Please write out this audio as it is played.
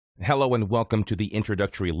Hello and welcome to the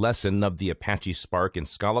introductory lesson of the Apache Spark and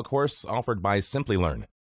Scala course offered by Simplilearn.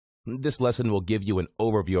 This lesson will give you an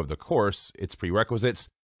overview of the course, its prerequisites,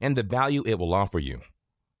 and the value it will offer you.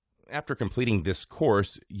 After completing this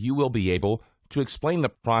course, you will be able to explain the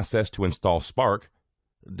process to install Spark,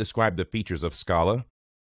 describe the features of Scala,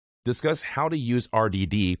 discuss how to use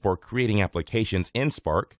RDD for creating applications in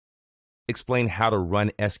Spark, explain how to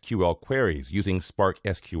run SQL queries using Spark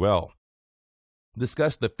SQL,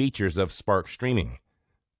 discuss the features of Spark streaming,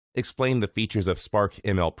 explain the features of Spark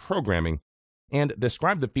ML programming, and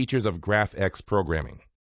describe the features of GraphX programming.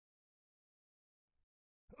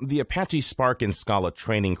 The Apache Spark and Scala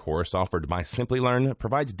training course offered by Simplilearn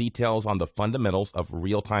provides details on the fundamentals of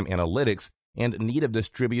real-time analytics and need of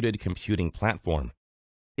distributed computing platform.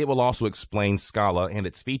 It will also explain Scala and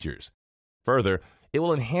its features. Further, it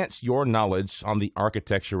will enhance your knowledge on the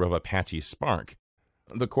architecture of Apache Spark.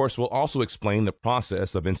 The course will also explain the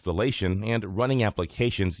process of installation and running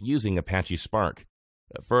applications using Apache Spark.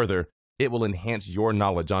 Further, it will enhance your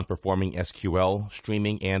knowledge on performing SQL,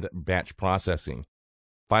 streaming, and batch processing.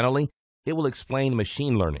 Finally, it will explain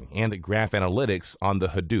machine learning and graph analytics on the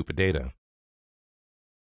Hadoop data.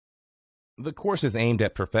 The course is aimed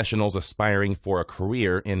at professionals aspiring for a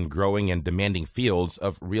career in growing and demanding fields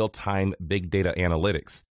of real-time big data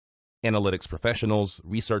analytics. Analytics professionals,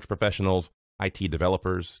 research professionals, IT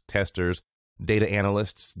developers, testers, data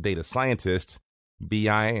analysts, data scientists,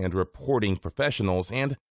 BI and reporting professionals,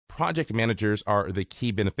 and project managers are the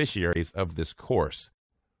key beneficiaries of this course.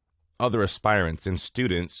 Other aspirants and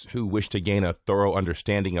students who wish to gain a thorough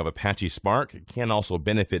understanding of Apache Spark can also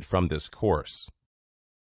benefit from this course.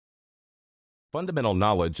 Fundamental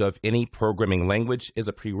knowledge of any programming language is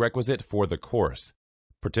a prerequisite for the course.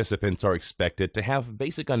 Participants are expected to have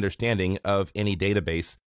basic understanding of any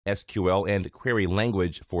database, SQL, and query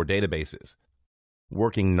language for databases.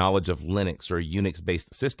 Working knowledge of Linux or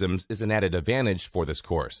Unix-based systems is an added advantage for this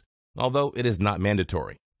course, although it is not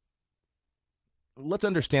mandatory. Let's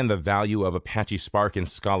understand the value of Apache Spark and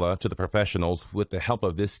Scala to the professionals with the help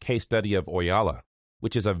of this case study of Oyala,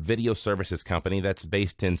 which is a video services company that's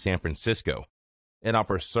based in San Francisco. It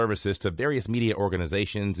offers services to various media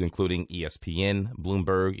organizations including ESPN,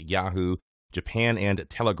 Bloomberg, Yahoo, Japan, and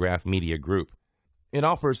Telegraph Media Group. It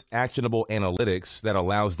offers actionable analytics that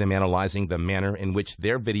allows them analyzing the manner in which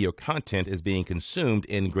their video content is being consumed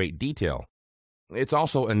in great detail. It's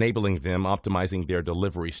also enabling them optimizing their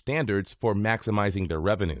delivery standards for maximizing their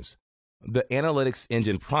revenues. The analytics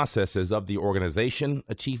engine processes of the organization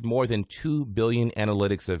achieve more than 2 billion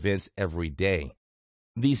analytics events every day.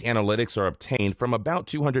 These analytics are obtained from about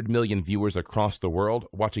 200 million viewers across the world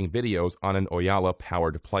watching videos on an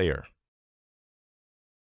Oyala-powered player.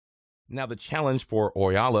 Now, the challenge for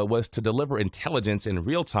Oyala was to deliver intelligence in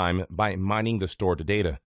real time by mining the stored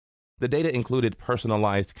data. The data included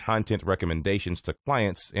personalized content recommendations to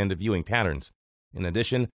clients and viewing patterns. In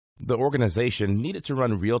addition, the organization needed to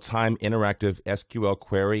run real-time interactive SQL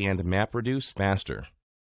query and MapReduce faster.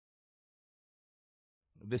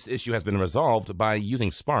 This issue has been resolved by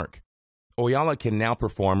using Spark. Oyala can now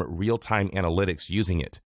perform real-time analytics using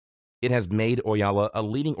it. It has made Oyala a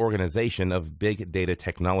leading organization of big data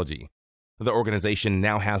technology. The organization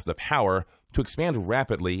now has the power to expand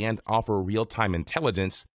rapidly and offer real-time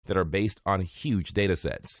intelligence that are based on huge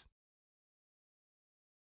datasets.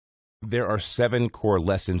 There are 7 core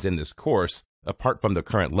lessons in this course, apart from the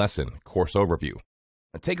current lesson, Course Overview.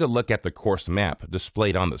 Take a look at the course map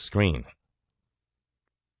displayed on the screen.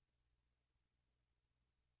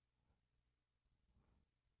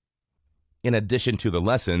 In addition to the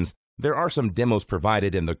lessons, there are some demos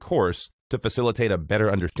provided in the course to facilitate a better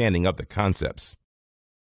understanding of the concepts.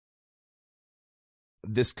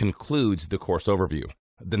 This concludes the course overview.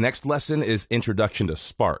 The next lesson is Introduction to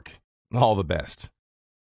Spark. All the best.